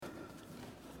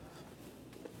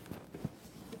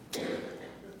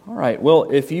All right, well,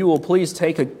 if you will please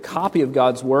take a copy of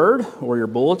God's Word or your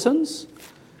bulletins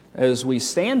as we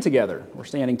stand together. We're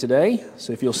standing today,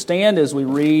 so if you'll stand as we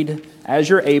read, as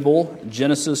you're able,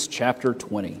 Genesis chapter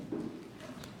 20.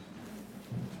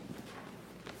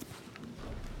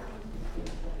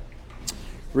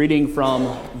 Reading from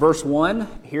verse 1,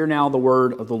 hear now the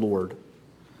word of the Lord.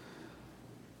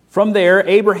 From there,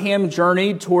 Abraham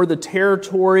journeyed toward the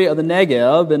territory of the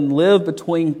Negev and lived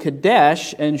between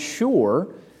Kadesh and Shur,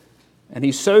 and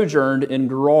he sojourned in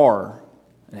Gerar.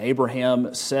 And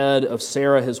Abraham said of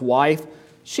Sarah his wife,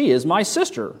 "She is my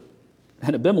sister."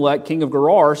 And Abimelech, king of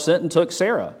Gerar, sent and took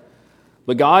Sarah.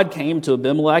 But God came to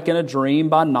Abimelech in a dream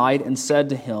by night and said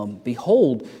to him,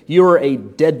 "Behold, you are a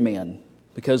dead man,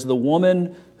 because of the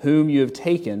woman whom you have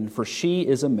taken, for she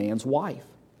is a man's wife."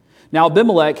 Now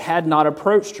Abimelech had not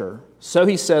approached her. So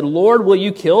he said, "Lord, will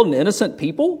you kill an innocent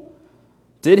people?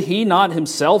 Did he not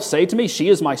himself say to me, 'She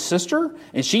is my sister'?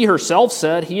 And she herself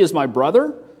said, 'He is my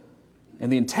brother'?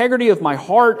 In the integrity of my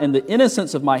heart and the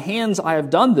innocence of my hands I have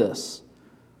done this."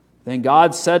 Then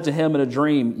God said to him in a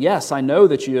dream, "Yes, I know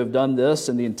that you have done this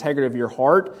in the integrity of your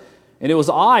heart, and it was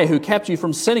I who kept you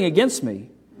from sinning against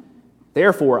me.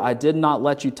 Therefore I did not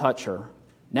let you touch her.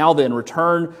 Now then,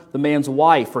 return the man's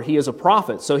wife, for he is a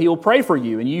prophet, so he will pray for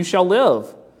you, and you shall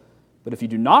live. But if you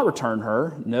do not return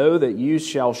her, know that you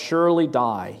shall surely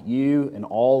die, you and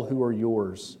all who are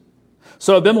yours."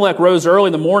 So Abimelech rose early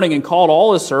in the morning and called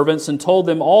all his servants and told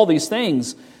them all these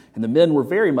things, and the men were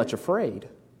very much afraid.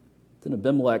 Then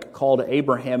Abimelech called to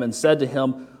Abraham and said to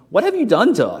him, "What have you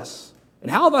done to us? And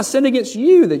how have I sinned against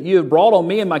you, that you have brought on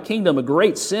me and my kingdom a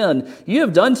great sin? You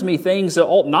have done to me things that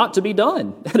ought not to be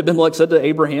done." And Abimelech said to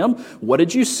Abraham, "What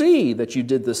did you see that you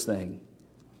did this thing?"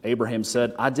 Abraham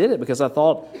said, "I did it because I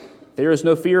thought, there is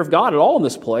no fear of God at all in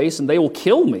this place, and they will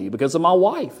kill me because of my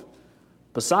wife.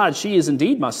 Besides, she is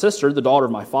indeed my sister, the daughter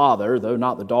of my father, though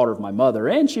not the daughter of my mother,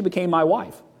 and she became my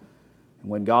wife.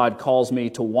 And when God calls me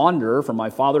to wander from my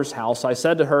father's house, I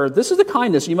said to her, 'This is the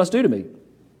kindness you must do to me.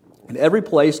 In every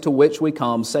place to which we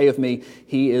come, say of me,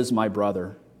 he is my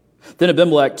brother.' Then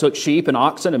Abimelech took sheep and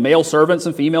oxen and male servants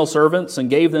and female servants and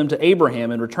gave them to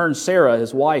Abraham and returned Sarah,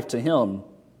 his wife, to him.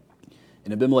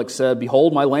 And Abimelech said,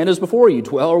 'Behold, my land is before you.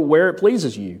 Dwell where it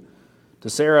pleases you.' To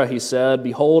Sarah he said,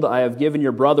 'Behold, I have given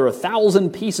your brother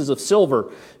 1,000 pieces of silver.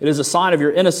 It is a sign of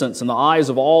your innocence in the eyes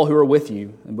of all who are with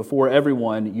you, and before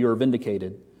everyone you are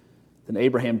vindicated.' Then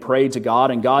Abraham prayed to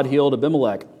God, and God healed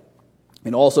Abimelech,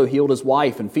 and also healed his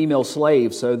wife and female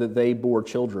slaves, so that they bore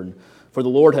children. For the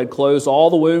Lord had closed all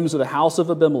the wombs of the house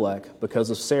of Abimelech because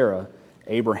of Sarah,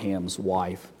 Abraham's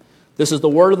wife." This is the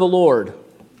word of the Lord.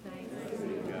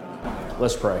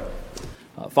 Let's pray.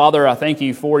 Father, I thank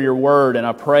you for your word, and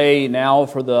I pray now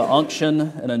for the unction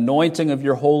and anointing of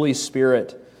your Holy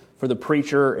Spirit for the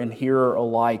preacher and hearer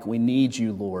alike. We need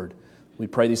you, Lord. We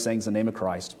pray these things in the name of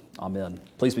Christ. Amen.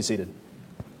 Please be seated.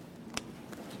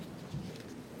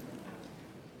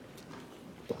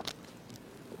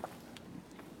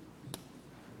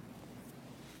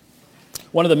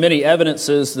 One of the many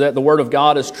evidences that the Word of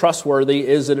God is trustworthy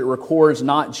is that it records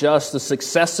not just the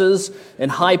successes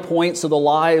and high points of the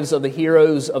lives of the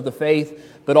heroes of the faith,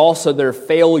 but also their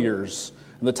failures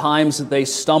and the times that they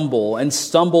stumble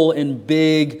in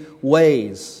big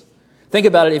ways. Think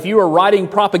about it. If you were writing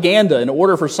propaganda in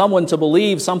order for someone to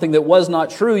believe something that was not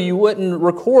true, you wouldn't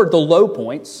record the low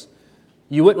points.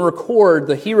 You wouldn't record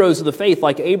the heroes of the faith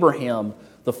like Abraham,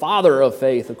 the father of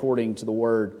faith, according to the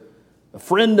Word. A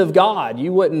friend of God,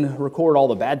 you wouldn't record all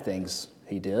the bad things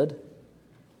he did.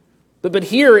 But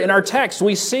here in our text,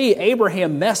 we see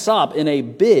Abraham mess up in a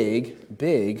big,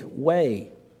 big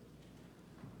way.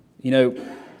 You know,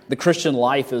 the Christian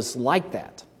life is like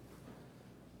that.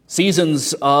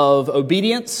 Seasons of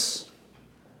obedience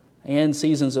and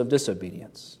seasons of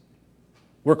disobedience.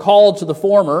 We're called to the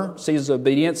former, seasons of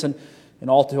obedience, and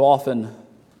all too often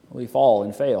we fall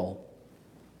and fail.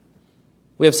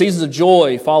 We have seasons of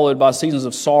joy followed by seasons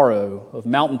of sorrow, of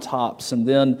mountaintops, and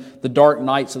then the dark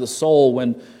nights of the soul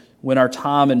when our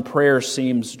time in prayer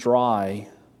seems dry.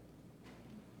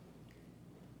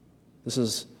 This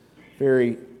is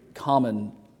very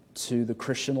common to the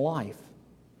Christian life,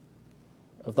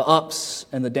 of the ups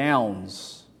and the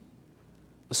downs,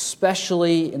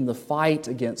 especially in the fight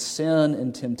against sin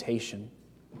and temptation.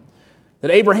 That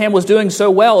Abraham was doing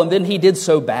so well, and then he did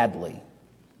so badly.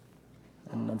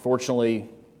 And unfortunately,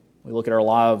 we look at our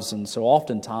lives, and so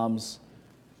oftentimes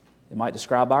it might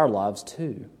describe our lives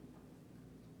too.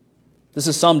 This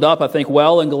is summed up, I think,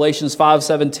 well in Galatians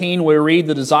 5:17, where we read,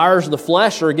 "The desires of the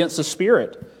flesh are against the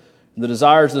Spirit, and the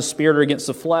desires of the Spirit are against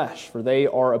the flesh, for they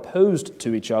are opposed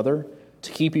to each other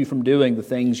to keep you from doing the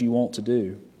things you want to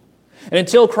do." And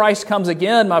until Christ comes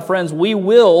again, my friends, we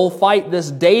will fight this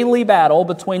daily battle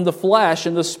between the flesh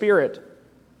and the Spirit.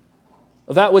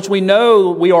 Of that which we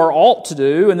know we are ought to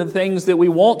do and the things that we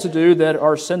want to do that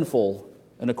are sinful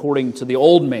and according to the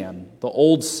old man, the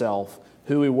old self,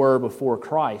 who we were before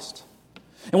Christ.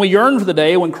 And we yearn for the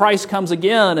day when Christ comes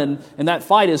again and that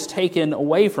fight is taken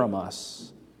away from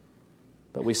us.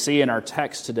 But we see in our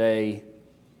text today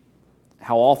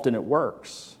how often it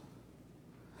works.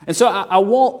 And so I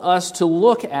want us to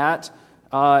look at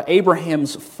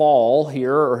Abraham's fall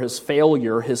here, or his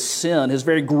failure, his sin, his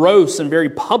very gross and very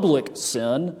public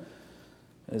sin,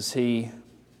 as he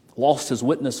lost his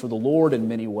witness for the Lord in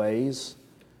many ways.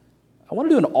 I want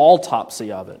to do an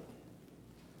autopsy of it,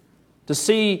 to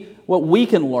see what we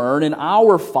can learn in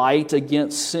our fight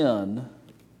against sin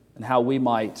and how we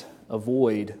might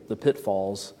avoid the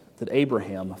pitfalls that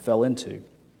Abraham fell into.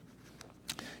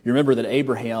 You remember that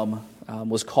Abraham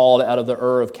was called out of the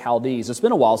Ur of Chaldees. It's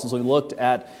been a while since we looked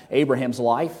at Abraham's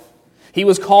life. He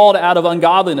was called out of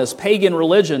ungodliness, pagan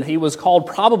religion. He was called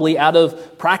probably out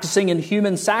of practicing in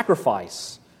human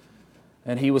sacrifice.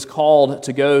 And he was called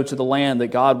to go to the land that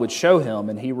God would show him.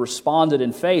 And he responded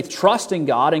in faith, trusting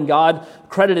God, and God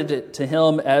credited it to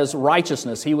him as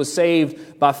righteousness. He was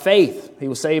saved by faith. He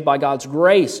was saved by God's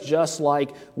grace, just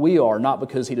like we are, not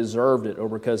because he deserved it or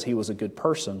because he was a good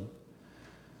person.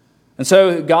 And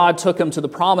so God took him to the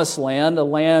promised land, a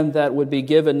land that would be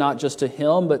given not just to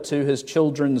him, but to his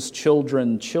children's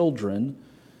children.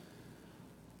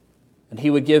 And he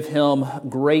would give him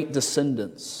great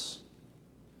descendants,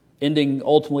 ending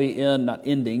ultimately in, not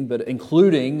ending, but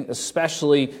including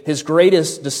especially his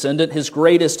greatest descendant, his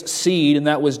greatest seed, and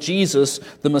that was Jesus,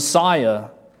 the Messiah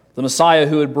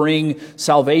who would bring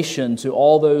salvation to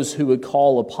all those who would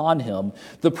call upon him.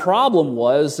 The problem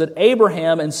was that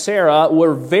Abraham and Sarah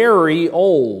were very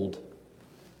old,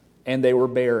 and they were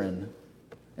barren.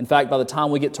 In fact, by the time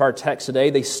we get to our text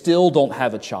today, they still don't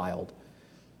have a child.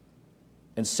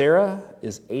 And Sarah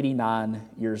is 89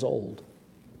 years old.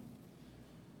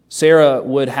 Sarah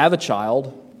would have a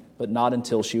child, but not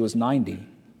until she was 90.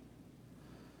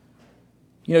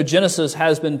 You know, Genesis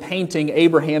has been painting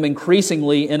Abraham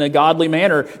increasingly in a godly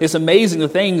manner. It's amazing the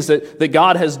things that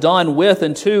God has done with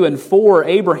and to and for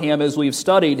Abraham as we've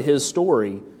studied his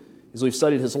story, as we've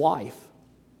studied his life.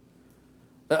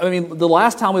 I mean, the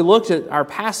last time we looked at our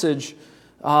passage,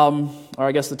 or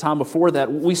I guess the time before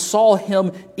that, we saw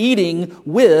him eating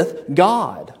with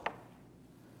God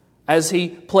as he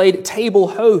played table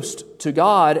host to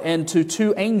God and to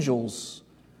two angels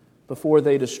before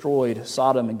they destroyed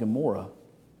Sodom and Gomorrah.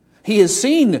 He has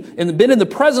seen and been in the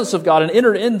presence of God and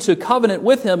entered into covenant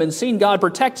with him and seen God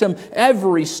protect him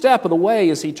every step of the way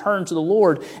as he turned to the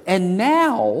Lord. And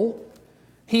now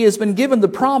he has been given the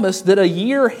promise that a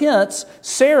year hence,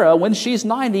 Sarah, when she's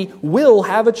 90, will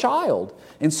have a child.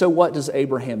 And so what does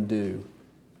Abraham do?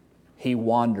 He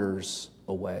wanders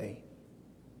away.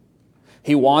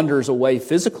 He wanders away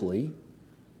physically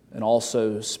and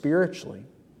also spiritually.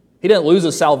 He didn't lose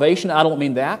his salvation. I don't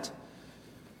mean that.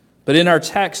 But in our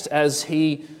text, as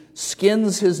he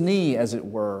skins his knee, as it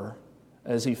were,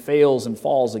 as he fails and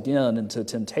falls again into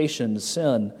temptation to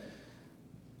sin,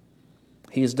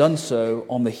 he has done so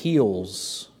on the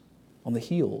heels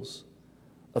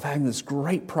of having this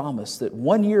great promise that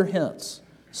 1 year hence,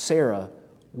 Sarah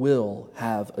will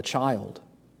have a child.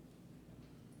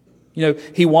 You know,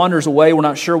 he wanders away. We're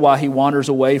not sure why he wanders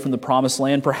away from the promised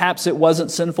land. Perhaps it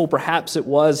wasn't sinful. Perhaps it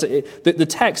was. The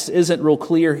text isn't real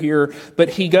clear here, but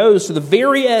he goes to the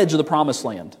very edge of the promised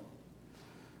land.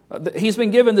 He's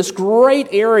been given this great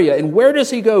area, and where does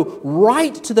he go?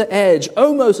 Right to the edge,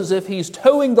 almost as if he's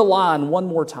towing the line one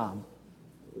more time.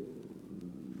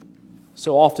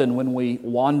 So often when we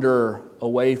wander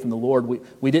away from the Lord,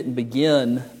 we didn't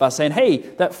begin by saying, hey,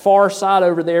 that far side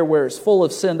over there where it's full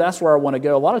of sin, that's where I want to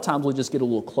go. A lot of times we just get a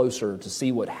little closer to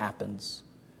see what happens.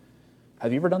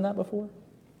 Have you ever done that before?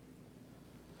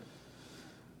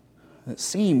 It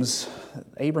seems that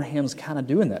Abraham's kind of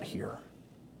doing that here.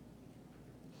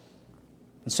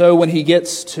 And so when he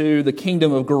gets to the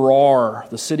kingdom of Gerar,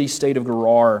 the city-state of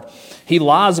Gerar, he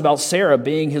lies about Sarah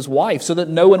being his wife so that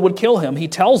no one would kill him. He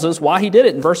tells us why he did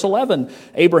it. In verse 11,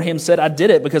 Abraham said, I did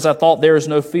it because I thought there is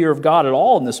no fear of God at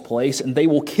all in this place, and they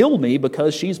will kill me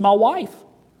because she's my wife.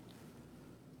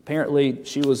 Apparently,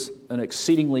 she was an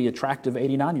exceedingly attractive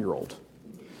 89-year-old.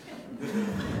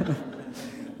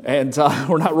 And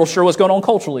we're not real sure what's going on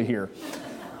culturally here.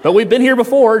 But we've been here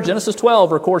before. Genesis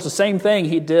 12 records the same thing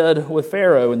he did with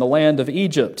Pharaoh in the land of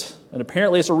Egypt. And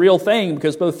apparently it's a real thing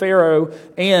because both Pharaoh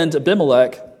and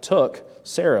Abimelech took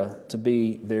Sarah to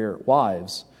be their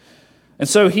wives. And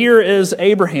so here is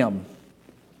Abraham.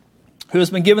 who has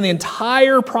been given the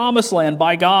entire promised land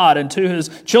by God and to his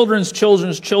children's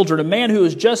children's children, a man who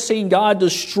has just seen God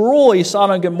destroy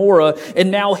Sodom and Gomorrah, and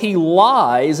now he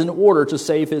lies in order to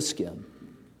save his skin.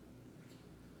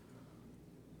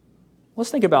 Let's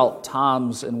think about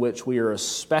times in which we are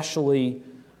especially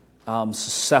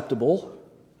susceptible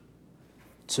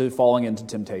to falling into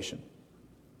temptation.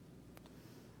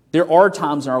 There are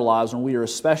times in our lives when we are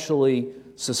especially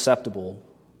susceptible,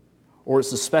 or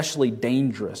it's especially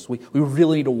dangerous. We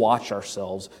really need to watch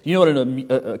ourselves. You know what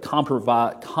a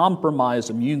compromised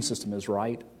immune system is,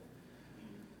 right?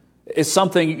 It's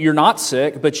something you're not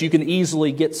sick, but you can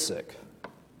easily get sick.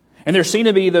 And there seem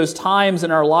to be those times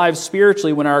in our lives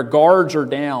spiritually when our guards are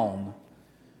down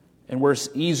and we're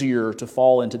easier to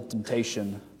fall into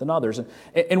temptation than others.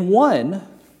 And one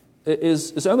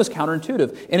is almost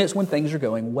counterintuitive, and it's when things are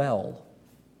going well.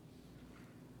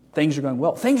 Things are going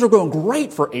well. Things are going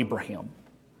great for Abraham.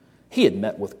 He had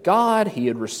met with God. He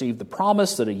had received the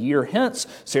promise that a year hence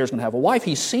Sarah's going to have a wife.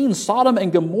 He's seen Sodom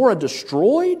and Gomorrah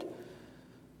destroyed.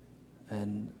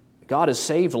 And God has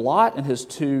saved Lot and his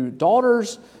 2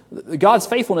 daughters. God's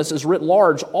faithfulness is writ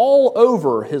large all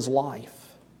over his life.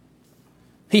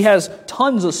 He has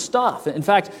tons of stuff. In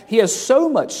fact, he has so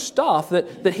much stuff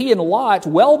that he and Lot,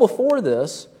 well before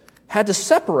this, had to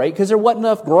separate because there wasn't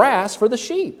enough grass for the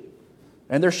sheep.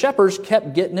 And their shepherds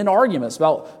kept getting in arguments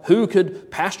about who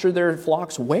could pasture their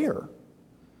flocks where.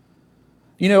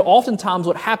 You know, oftentimes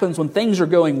what happens when things are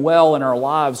going well in our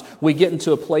lives, we get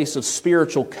into a place of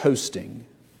spiritual coasting.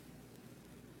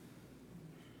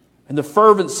 And the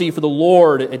fervency for the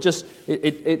Lord,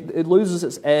 it loses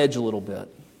its edge a little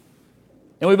bit.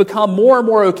 And we become more and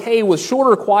more okay with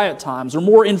shorter quiet times or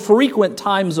more infrequent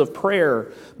times of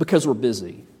prayer because we're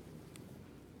busy.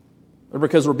 Or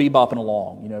because we're bebopping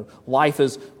along. You know, life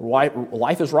is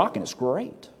rocking. It's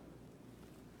great.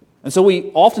 And so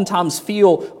we oftentimes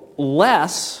feel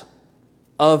less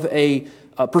of a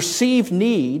perceived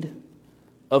need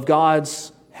of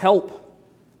God's help,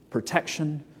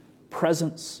 protection,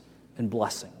 presence, and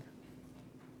blessing.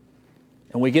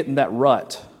 And we get in that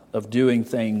rut of doing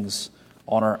things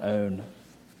on our own.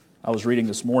 I was reading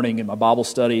this morning in my Bible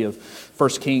study of 1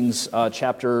 Kings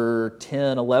chapter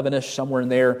 10, 11-ish, somewhere in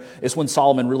there. It's when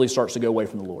Solomon really starts to go away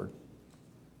from the Lord.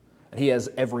 And he has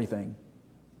everything.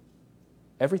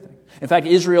 Everything. In fact,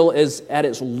 Israel is at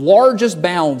its largest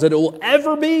bounds that it will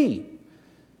ever be.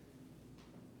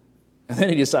 And then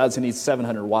he decides he needs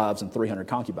 700 wives and 300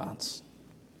 concubines.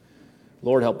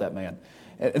 Lord help that man.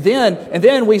 And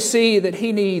then we see that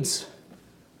he needs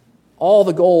all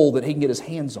the gold that he can get his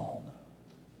hands on.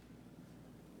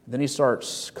 Then he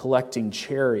starts collecting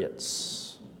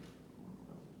chariots,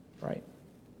 right?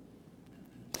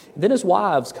 And then his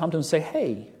wives come to him and say,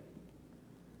 hey,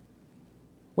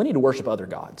 we need to worship other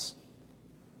gods.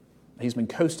 He's been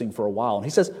coasting for a while, and he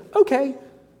says, okay. And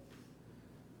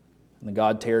then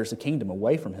God tears the kingdom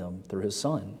away from him through his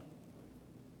son.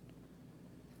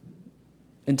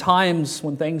 In times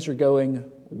when things are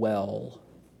going well,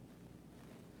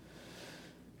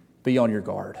 be on your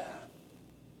guard,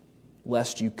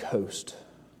 lest you coast.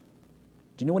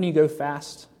 Do you know when you go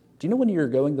fast? Do you know when you're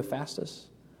going the fastest?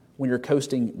 When you're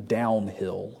coasting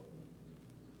downhill.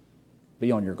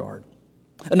 Be on your guard.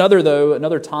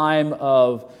 Another time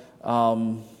of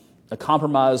a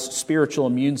compromised spiritual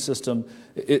immune system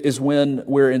is when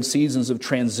we're in seasons of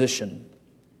transition.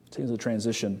 Seasons of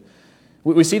transition.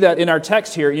 We see that in our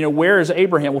text here. You know, where is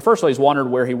Abraham? Well, first of all, he's wandered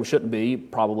where he shouldn't be,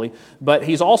 probably. But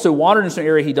he's also wandered into an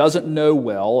area he doesn't know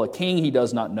well, a king he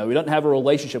does not know. He doesn't have a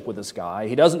relationship with this guy.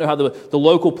 He doesn't know how the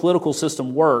local political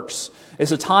system works.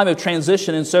 It's a time of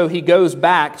transition, and so he goes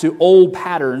back to old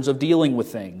patterns of dealing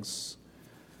with things.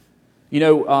 You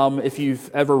know, if you've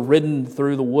ever ridden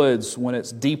through the woods when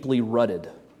it's deeply rutted.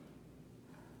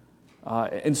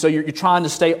 And so you're trying to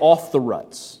stay off the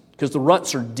ruts, because the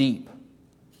ruts are deep.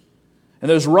 And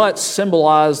those ruts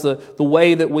symbolize the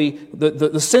way that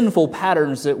the sinful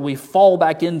patterns that we fall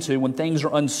back into when things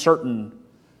are uncertain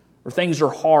or things are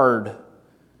hard.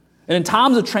 And in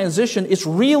times of transition, it's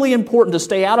really important to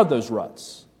stay out of those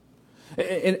ruts.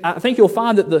 And I think you'll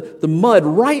find that the mud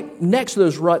right next to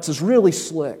those ruts is really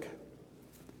slick.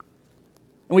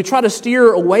 And we try to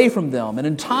steer away from them. And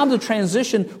in times of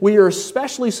transition, we are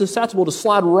especially susceptible to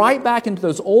slide right back into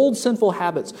those old sinful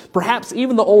habits, perhaps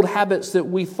even the old habits that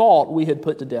we thought we had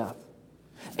put to death.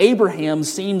 Abraham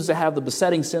seems to have the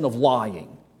besetting sin of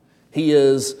lying. He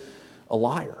is a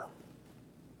liar.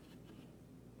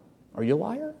 Are you a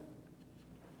liar?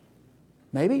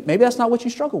 Maybe that's not what you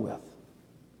struggle with.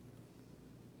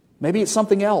 Maybe it's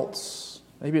something else.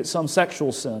 Maybe it's some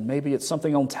sexual sin. Maybe it's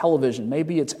something on television.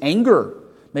 Maybe it's anger.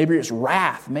 Maybe it's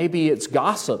wrath. Maybe it's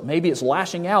gossip. Maybe it's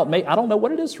lashing out. I don't know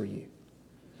what it is for you.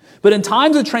 But in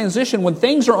times of transition, when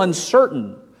things are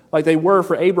uncertain, like they were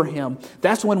for Abraham,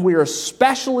 that's when we are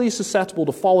especially susceptible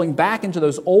to falling back into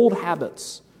those old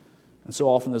habits. And so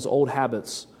often those old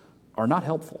habits are not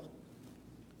helpful.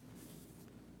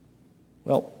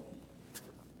 Well,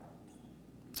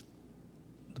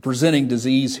 the presenting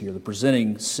disease here, the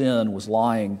presenting sin was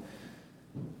lying.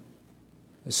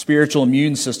 The spiritual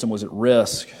immune system was at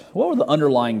risk. What were the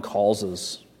underlying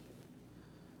causes?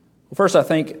 Well, first, I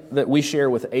think that we share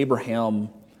with Abraham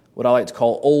what I like to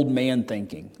call old man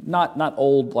thinking. Not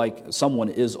old like someone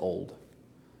is old.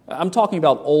 I'm talking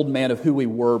about old man of who we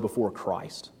were before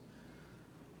Christ.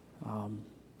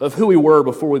 Of who we were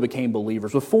before we became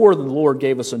believers, before the Lord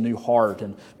gave us a new heart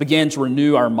and began to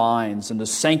renew our minds and to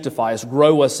sanctify us,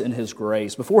 grow us in His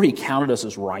grace, before He counted us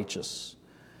as righteous.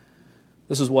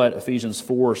 This is what Ephesians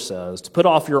 4 says. To put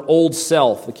off your old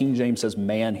self, the King James says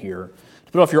man here,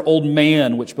 to put off your old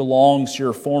man, which belongs to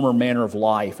your former manner of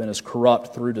life and is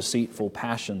corrupt through deceitful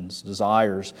passions,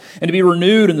 desires, and to be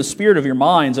renewed in the spirit of your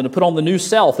minds, and to put on the new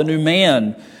self, the new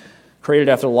man, created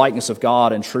after the likeness of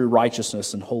God in true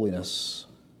righteousness and holiness.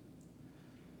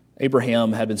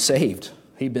 Abraham had been saved.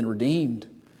 He'd been redeemed.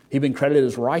 He'd been credited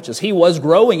as righteous. He was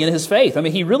growing in his faith.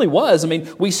 He really was.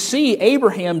 We see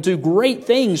Abraham do great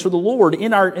things for the Lord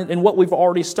in what we've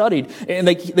already studied, and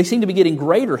they seem to be getting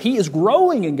greater. He is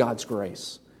growing in God's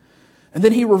grace. And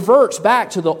then he reverts back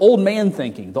to the old man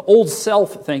thinking, the old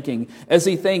self thinking, as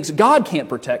he thinks, God can't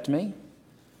protect me,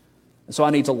 and so I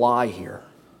need to lie here.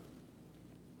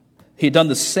 He had done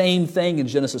the same thing in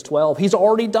Genesis 12. He's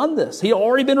already done this. He had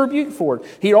already been rebuked for it.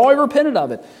 He had already repented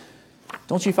of it.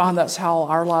 Don't you find that's how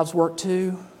our lives work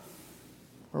too?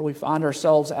 Where we find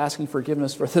ourselves asking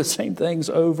forgiveness for the same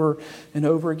things over and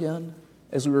over again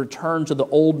as we return to the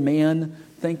old man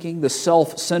thinking, the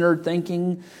self-centered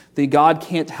thinking, the God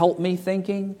can't help me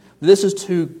thinking, this is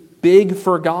too big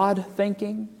for God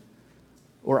thinking,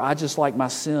 or I just like my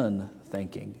sin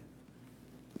thinking.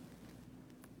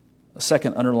 A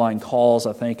second underlying cause,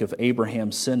 I think, of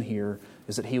Abraham's sin here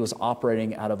is that he was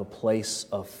operating out of a place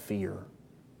of fear.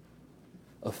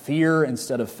 Of fear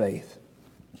instead of faith.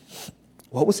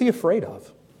 What was he afraid of?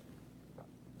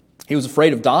 He was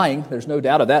afraid of dying. There's no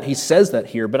doubt of that. He says that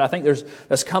here, but I think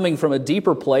that's coming from a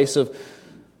deeper place of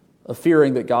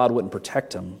fearing that God wouldn't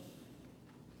protect him.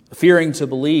 Fearing to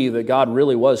believe that God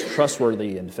really was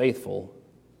trustworthy and faithful.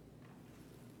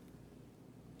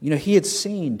 He had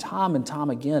seen time and time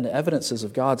again evidences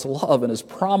of God's love and His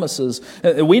promises.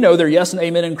 And we know they're yes and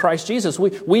amen in Christ Jesus.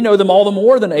 We know them all the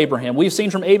more than Abraham. We've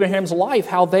seen from Abraham's life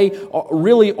how they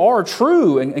really are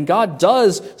true. And God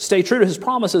does stay true to His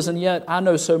promises. And yet I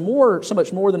know so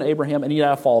much more than Abraham, and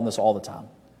yet I fall in this all the time.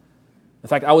 In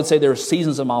fact, I would say there are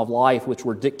seasons of my life which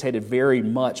were dictated very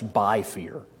much by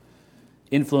fear,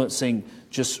 influencing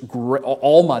just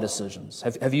all my decisions.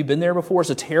 Have you been there before? It's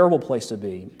a terrible place to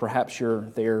be. Perhaps you're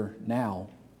there now.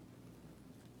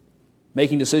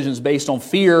 Making decisions based on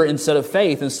fear instead of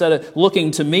faith, instead of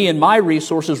looking to me and my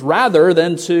resources rather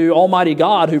than to Almighty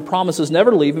God who promises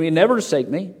never to leave me, never to forsake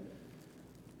me,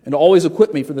 and to always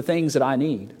equip me for the things that I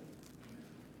need.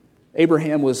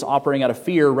 Abraham was operating out of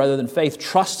fear rather than faith,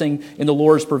 trusting in the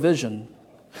Lord's provision.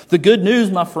 The good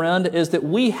news, my friend, is that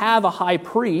we have a high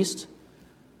priest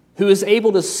who is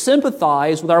able to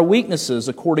sympathize with our weaknesses,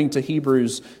 according to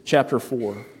Hebrews chapter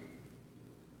 4.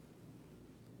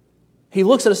 He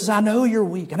looks at us and says, I know you're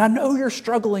weak, and I know you're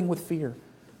struggling with fear,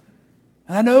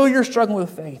 and I know you're struggling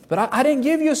with faith, but I didn't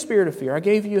give you a spirit of fear. I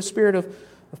gave you a spirit of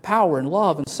power and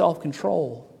love and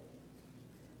self-control.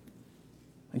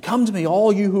 And come to me,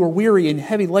 all you who are weary and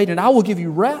heavy laden, and I will give you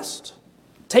rest.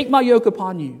 Take my yoke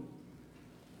upon you.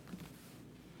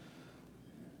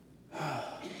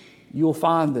 You will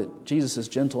find that Jesus is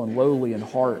gentle and lowly in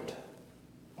heart.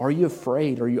 Are you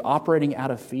afraid? Are you operating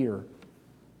out of fear?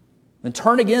 Then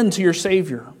turn again to your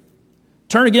Savior.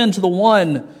 Turn again to the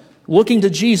one looking to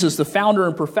Jesus, the founder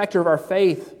and perfecter of our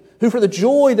faith, who for the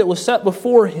joy that was set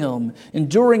before Him,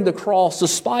 enduring the cross,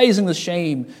 despising the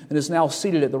shame, and is now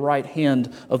seated at the right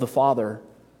hand of the Father.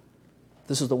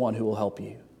 This is the one who will help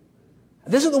you.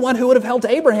 This is the one who would have helped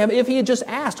Abraham if he had just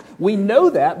asked. We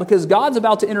know that because God's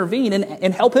about to intervene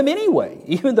and help him anyway,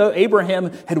 even though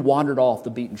Abraham had wandered off the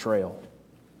beaten trail.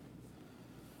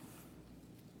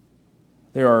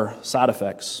 There are side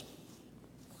effects.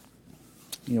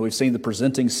 We've seen the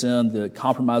presenting sin, the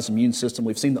compromised immune system.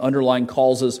 We've seen the underlying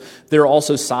causes. There are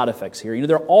also side effects here.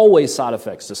 There are always side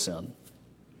effects to sin.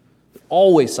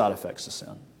 Always side effects to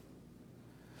sin.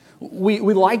 We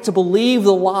like to believe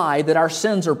the lie that our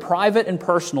sins are private and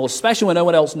personal, especially when no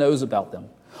one else knows about them.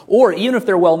 Or even if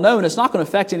they're well known, it's not going to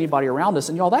affect anybody around us.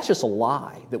 And y'all, that's just a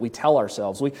lie that we tell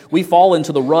ourselves. We fall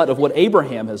into the rut of what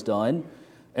Abraham has done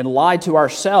and lied to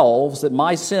ourselves that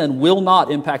my sin will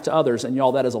not impact others. And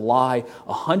y'all, that is a lie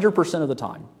 100% of the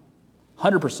time.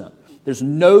 100%. There's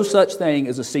no such thing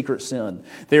as a secret sin.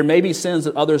 There may be sins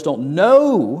that others don't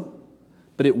know,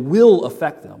 but it will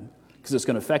affect them because it's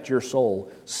going to affect your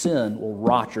soul. Sin will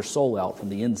rot your soul out from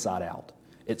the inside out.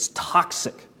 It's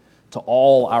toxic to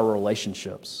all our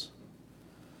relationships.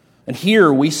 And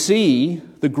here we see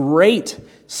the great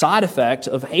side effect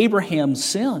of Abraham's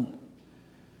sin.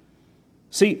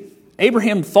 See,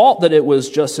 Abraham thought that it was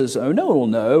just his, oh, no one will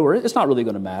know, or it's not really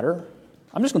going to matter.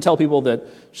 I'm just going to tell people that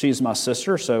she's my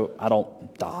sister so I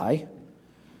don't die.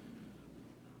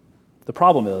 The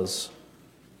problem is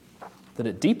that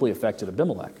it deeply affected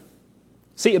Abimelech.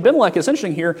 See, Abimelech is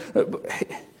interesting here.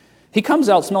 He comes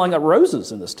out smelling like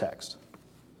roses in this text.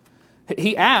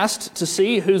 He asked to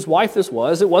see whose wife this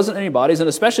was. It wasn't anybody's, and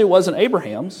especially it wasn't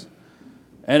Abraham's.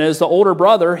 And as the older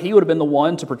brother, he would have been the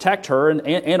one to protect her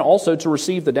and also to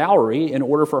receive the dowry in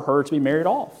order for her to be married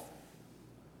off.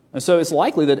 And so it's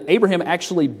likely that Abraham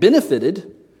actually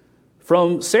benefited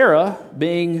from Sarah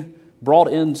being brought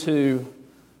into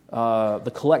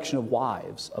the collection of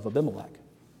wives of Abimelech.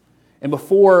 And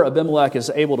before Abimelech is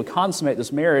able to consummate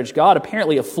this marriage, God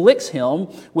apparently afflicts him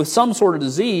with some sort of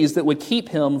disease that would keep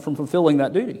him from fulfilling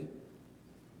that duty.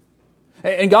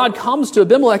 And God comes to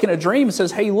Abimelech in a dream and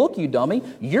says, hey, look, you dummy,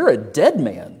 you're a dead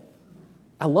man.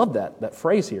 I love that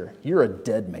phrase here. You're a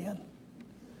dead man.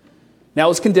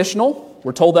 Now, it's conditional.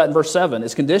 We're told that in verse 7.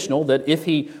 It's conditional that if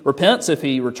he repents, if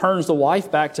he returns the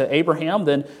wife back to Abraham,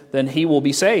 then he will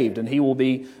be saved and he will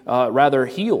be rather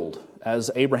healed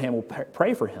as Abraham will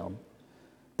pray for him.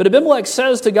 But Abimelech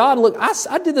says to God, look,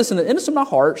 I did this in the innocence of my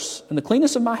hearts and the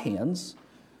cleanness of my hands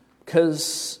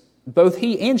because both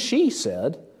he and she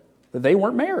said that they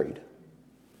weren't married.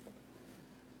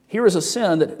 Here is a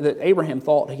sin that Abraham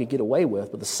thought he could get away with,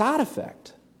 but the side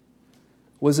effect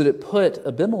was that it put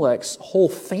Abimelech's whole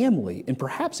family and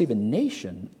perhaps even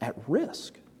nation at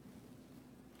risk.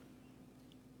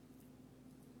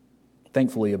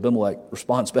 Thankfully, Abimelech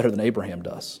responds better than Abraham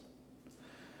does.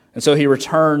 And so he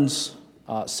returns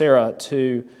Sarah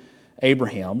to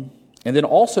Abraham and then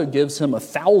also gives him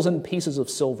 1,000 pieces of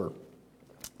silver.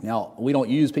 Now, we don't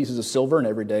use pieces of silver in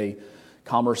everyday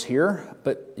commerce here,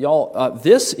 but y'all,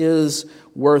 this is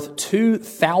worth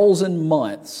 2,000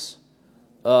 months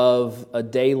of a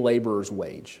day laborer's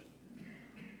wage.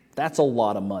 That's a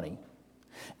lot of money.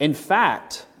 In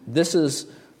fact, this is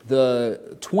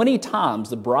the 20 times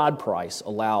the bride price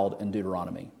allowed in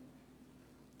Deuteronomy.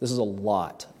 This is a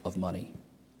lot of money.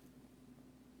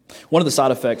 One of the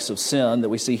side effects of sin that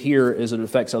we see here is that it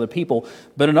affects other people,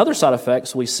 but another side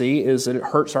effect we see is that it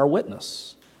hurts our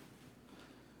witness.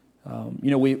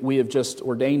 We have just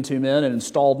ordained 2 men and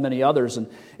installed many others, and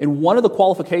one of the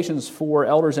qualifications for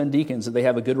elders and deacons is that they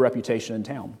have a good reputation in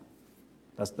town.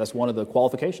 That's one of the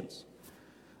qualifications.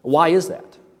 Why is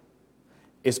that?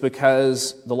 It's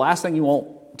because the last thing you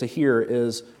want to hear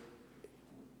is,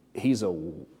 he's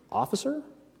an officer?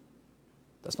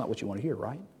 That's not what you want to hear,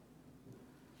 right?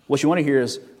 What you want to hear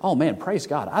is, oh man, praise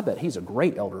God, I bet he's a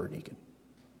great elder or deacon.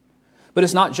 But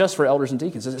it's not just for elders and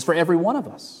deacons, it's for every one of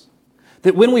us.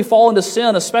 That when we fall into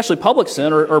sin, especially public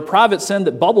sin or private sin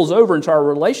that bubbles over into our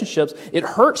relationships, it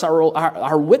hurts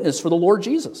our witness for the Lord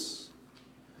Jesus.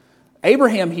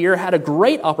 Abraham here had a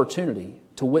great opportunity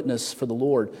to witness for the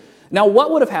Lord. Now,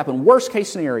 what would have happened, worst case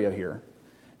scenario here,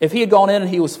 if he had gone in and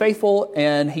he was faithful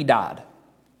and he died?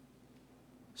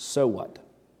 So what?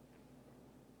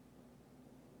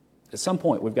 At some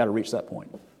point, we've got to reach that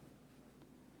point.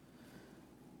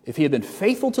 If he had been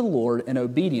faithful to the Lord and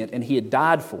obedient and he had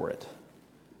died for it,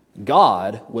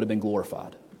 God would have been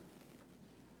glorified.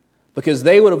 Because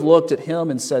they would have looked at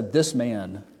him and said, this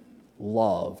man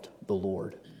loved the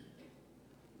Lord.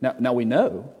 Now we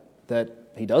know that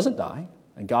he doesn't die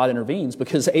and God intervenes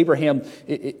because Abraham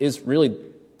is really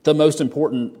the most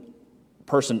important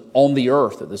person on the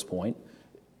earth at this point.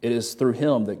 It is through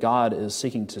him that God is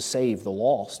seeking to save the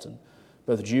lost, and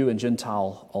both Jew and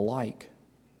Gentile alike.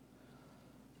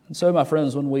 And so, my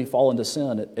friends, when we fall into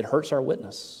sin, it hurts our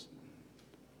witness.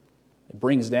 It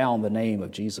brings down the name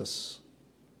of Jesus.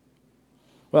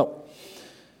 Well,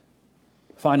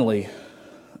 finally,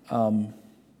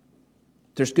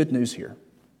 there's good news here.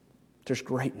 There's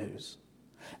great news.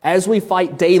 As we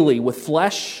fight daily with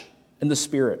flesh and the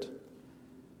Spirit,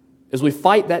 as we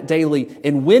fight that daily,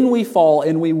 and when we fall,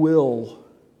 and we will,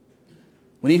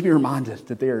 we need to be reminded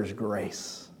that there is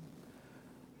grace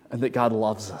and that God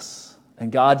loves us.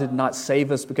 And God did not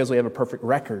save us because we have a perfect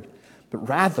record, but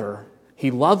rather, He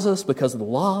loves us because of the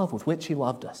love with which He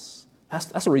loved us.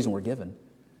 That's the reason we're given.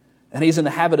 And He's in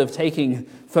the habit of taking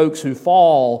folks who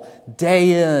fall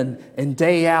day in and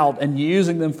day out and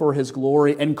using them for His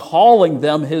glory and calling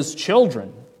them His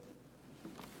children.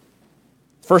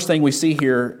 First thing we see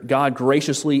here, God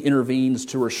graciously intervenes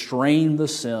to restrain the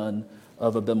sin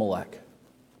of Abimelech.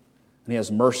 And He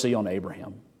has mercy on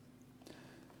Abraham.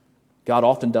 God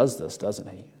often does this, doesn't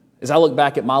He? As I look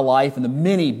back at my life and the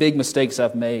many big mistakes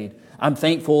I've made, I'm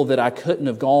thankful that I couldn't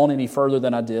have gone any further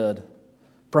than I did.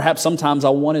 Perhaps sometimes I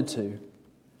wanted to.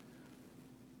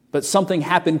 But something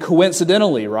happened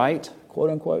coincidentally, right? Quote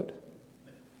unquote.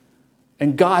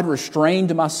 And God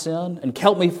restrained my sin and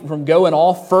kept me from going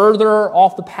further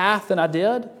off the path than I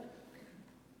did.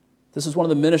 This is one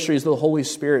of the ministries of the Holy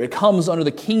Spirit. It comes under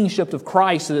the kingship of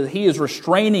Christ so that He is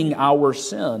restraining our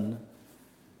sin.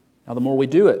 Now, the more we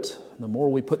do it, the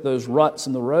more we put those ruts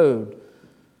in the road,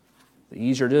 the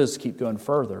easier it is to keep going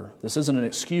further. This isn't an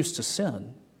excuse to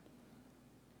sin.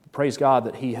 Praise God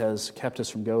that He has kept us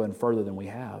from going further than we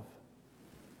have.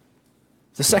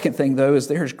 The second thing, though, is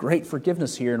there's great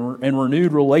forgiveness here and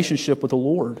renewed relationship with the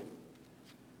Lord.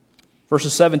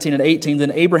 Verses 17 and 18,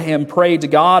 then Abraham prayed to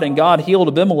God, and God healed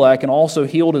Abimelech and also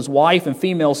healed his wife and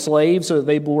female slaves so that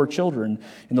they bore children.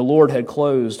 And the Lord had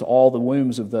closed all the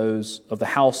wombs of those of the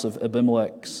house of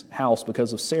Abimelech's house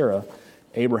because of Sarah,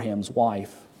 Abraham's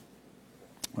wife.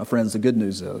 My friends, the good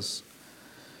news is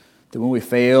that when we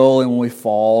fail and when we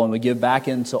fall and we give back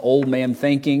into old man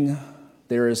thinking,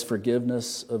 there is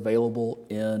forgiveness available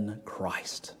in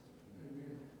Christ.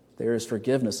 There is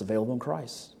forgiveness available in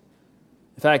Christ.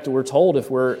 In fact, we're told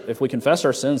if we confess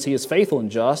our sins, He is faithful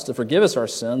and just to forgive us our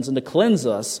sins and to cleanse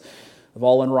us of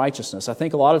all unrighteousness. I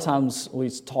think a lot of times we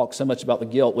talk so much about the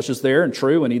guilt, which is there and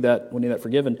true, we need that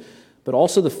forgiven, but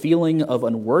also the feeling of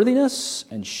unworthiness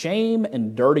and shame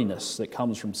and dirtiness that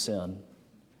comes from sin.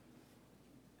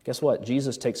 Guess what?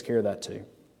 Jesus takes care of that too.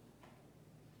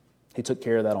 He took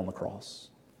care of that on the cross.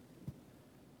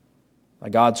 By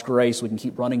God's grace, we can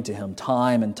keep running to Him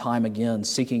time and time again,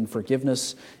 seeking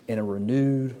forgiveness and a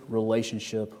renewed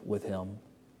relationship with Him.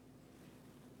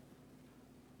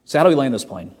 So how do we land this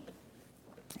plane?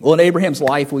 Well, in Abraham's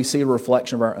life, we see a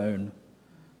reflection of our own.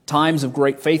 Times of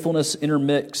great faithfulness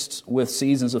intermixed with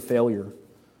seasons of failure.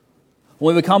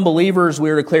 When we become believers, we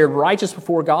are declared righteous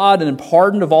before God and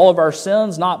pardoned of all of our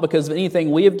sins, not because of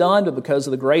anything we have done, but because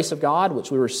of the grace of God,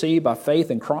 which we receive by faith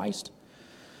in Christ.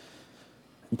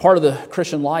 And part of the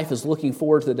Christian life is looking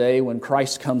forward to the day when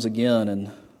Christ comes again and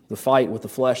the fight with the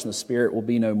flesh and the spirit will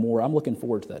be no more. I'm looking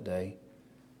forward to that day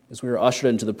as we are ushered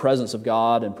into the presence of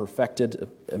God and perfected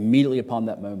immediately upon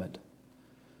that moment.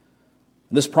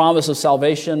 This promise of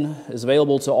salvation is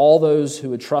available to all those who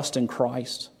would trust in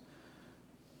Christ.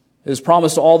 It is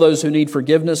promised to all those who need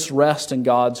forgiveness, rest in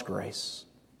God's grace.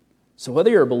 So whether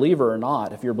you're a believer or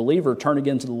not, if you're a believer, turn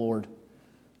again to the Lord.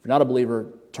 If you're not a believer,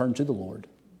 turn to the Lord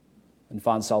and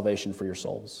find salvation for your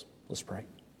souls. Let's pray.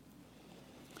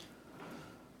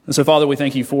 And so, Father, we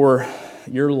thank You for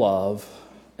Your love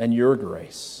and Your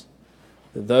grace.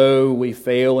 That though we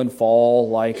fail and fall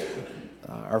like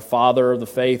our father of the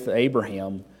faith,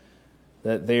 Abraham,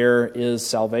 that there is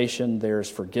salvation, there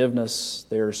is forgiveness,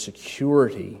 there is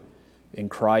security in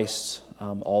Christ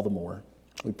all the more.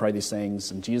 We pray these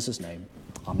things in Jesus' name.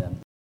 Amen.